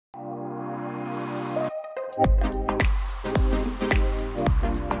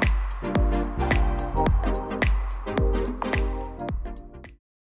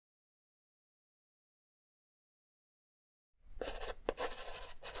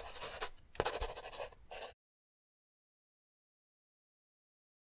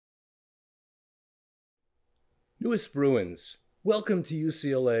Newest Bruins, welcome to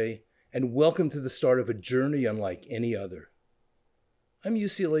UCLA and welcome to the start of a journey unlike any other. I'm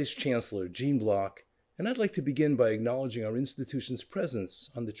UCLA's Chancellor Gene Block, and I'd like to begin by acknowledging our institution's presence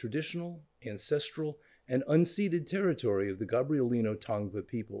on the traditional, ancestral, and unceded territory of the Gabrielino Tongva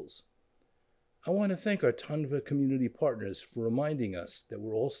peoples. I want to thank our Tongva community partners for reminding us that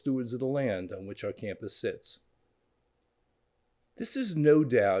we're all stewards of the land on which our campus sits. This is no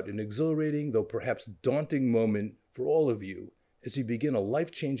doubt an exhilarating, though perhaps daunting moment for all of you as you begin a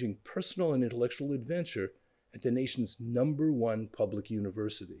life-changing personal and intellectual adventure at the nation's #1 public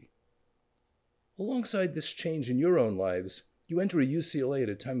university. Alongside this change in your own lives, you enter a UCLA at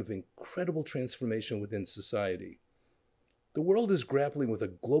a time of incredible transformation within society. The world is grappling with a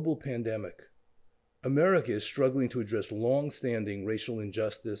global pandemic. America is struggling to address long-standing racial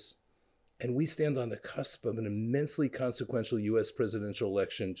injustice, and we stand on the cusp of an immensely consequential U.S. presidential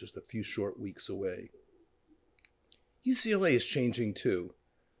election just a few short weeks away. UCLA is changing too.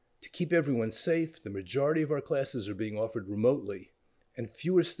 To keep everyone safe, the majority of our classes are being offered remotely, and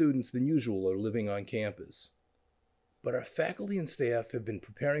fewer students than usual are living on campus. But our faculty and staff have been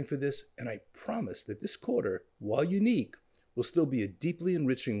preparing for this, and I promise that this quarter, while unique, will still be a deeply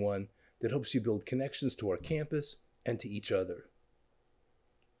enriching one that helps you build connections to our campus and to each other.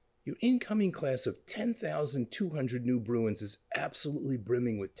 Your incoming class of 10,200 new Bruins is absolutely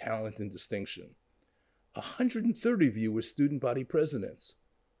brimming with talent and distinction. 130 of you were student body presidents.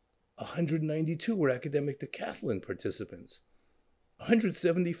 192 were academic decathlon participants.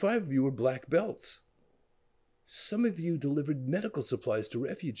 175 of you were black belts. Some of you delivered medical supplies to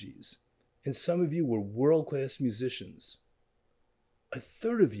refugees, and some of you were world-class musicians. A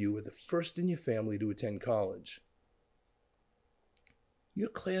third of you are the first in your family to attend college. Your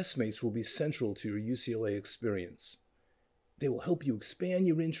classmates will be central to your UCLA experience. They will help you expand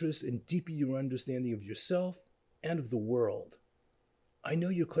your interests and deepen your understanding of yourself and of the world. I know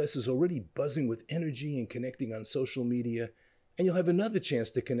your class is already buzzing with energy and connecting on social media, and you'll have another chance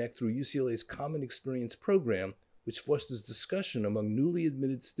to connect through UCLA's Common Experience program, which fosters discussion among newly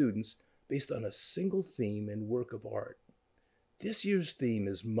admitted students based on a single theme and work of art. This year's theme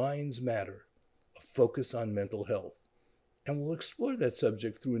is Minds Matter, a focus on mental health. And we'll explore that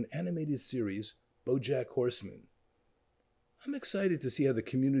subject through an animated series, BoJack Horseman. I'm excited to see how the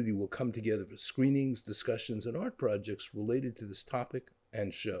community will come together for screenings, discussions, and art projects related to this topic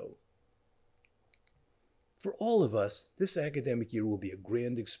and show. For all of us, this academic year will be a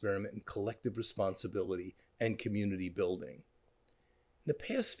grand experiment in collective responsibility and community building. In the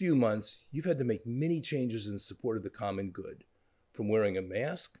past few months, you've had to make many changes in support of the common good, from wearing a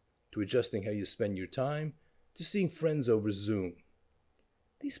mask to adjusting how you spend your time, to seeing friends over Zoom.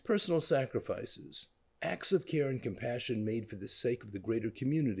 These personal sacrifices, acts of care and compassion made for the sake of the greater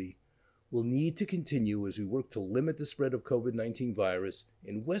community, will need to continue as we work to limit the spread of COVID-19 virus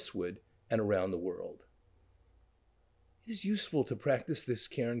in Westwood and around the world. It is useful to practice this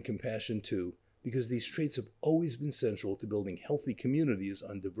care and compassion too, because these traits have always been central to building healthy communities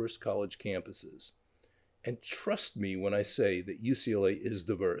on diverse college campuses. And trust me when I say that UCLA is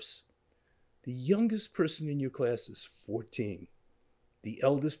diverse. The youngest person in your class is 14. The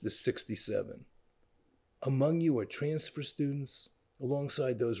eldest is 67. Among you are transfer students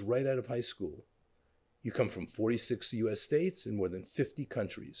alongside those right out of high school. You come from 46 U.S. states and more than 50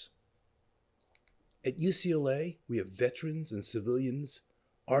 countries. At UCLA, we have veterans and civilians,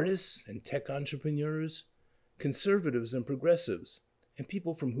 artists and tech entrepreneurs, conservatives and progressives, and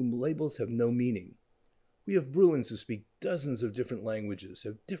people from whom labels have no meaning. We have Bruins who speak dozens of different languages,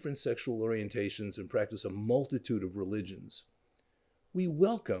 have different sexual orientations, and practice a multitude of religions. We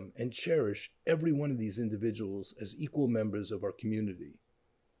welcome and cherish every one of these individuals as equal members of our community.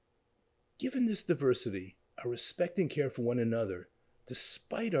 Given this diversity, our respect and care for one another,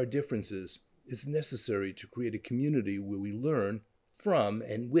 despite our differences, is necessary to create a community where we learn from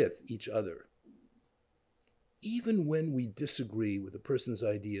and with each other. Even when we disagree with a person's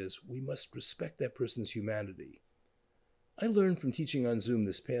ideas, we must respect that person's humanity. I learned from teaching on Zoom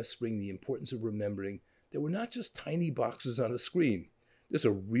this past spring the importance of remembering that we're not just tiny boxes on a screen. There's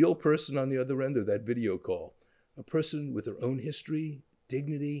a real person on the other end of that video call, a person with their own history,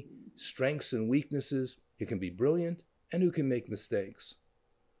 dignity, strengths and weaknesses, who can be brilliant and who can make mistakes.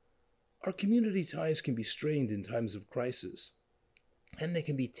 Our community ties can be strained in times of crisis, and they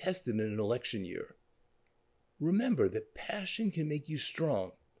can be tested in an election year. Remember that passion can make you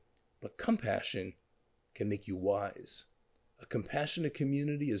strong, but compassion can make you wise. A compassionate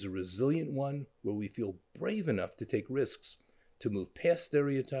community is a resilient one where we feel brave enough to take risks, to move past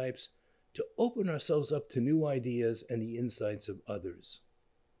stereotypes, to open ourselves up to new ideas and the insights of others.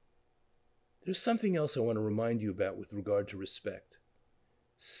 There's something else I want to remind you about with regard to respect.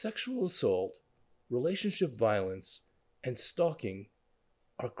 Sexual assault, relationship violence, and stalking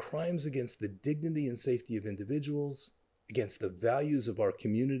are crimes against the dignity and safety of individuals, against the values of our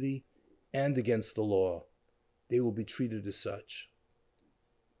community, and against the law. They will be treated as such.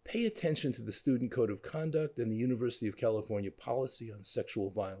 Pay attention to the Student Code of Conduct and the University of California policy on sexual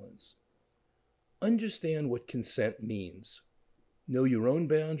violence. Understand what consent means. Know your own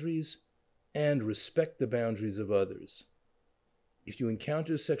boundaries and respect the boundaries of others. If you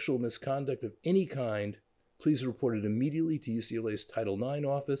encounter sexual misconduct of any kind, please report it immediately to UCLA's Title IX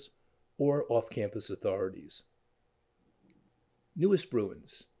office or off-campus authorities. Newest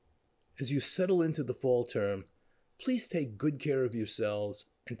Bruins, as you settle into the fall term, please take good care of yourselves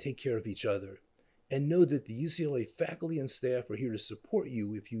and take care of each other, and know that the UCLA faculty and staff are here to support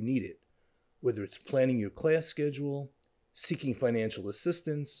you if you need it, whether it's planning your class schedule, seeking financial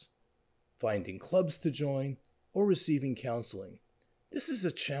assistance, finding clubs to join, or receiving counseling. This is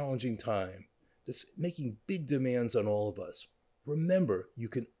a challenging time that's making big demands on all of us. Remember, you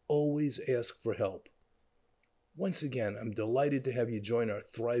can always ask for help. Once again, I'm delighted to have you join our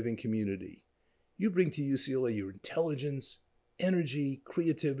thriving community. You bring to UCLA your intelligence, energy,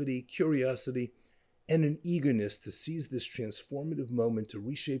 creativity, curiosity, and an eagerness to seize this transformative moment to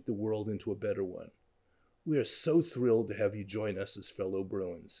reshape the world into a better one. We are so thrilled to have you join us as fellow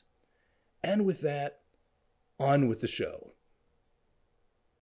Bruins. And with that, on with the show.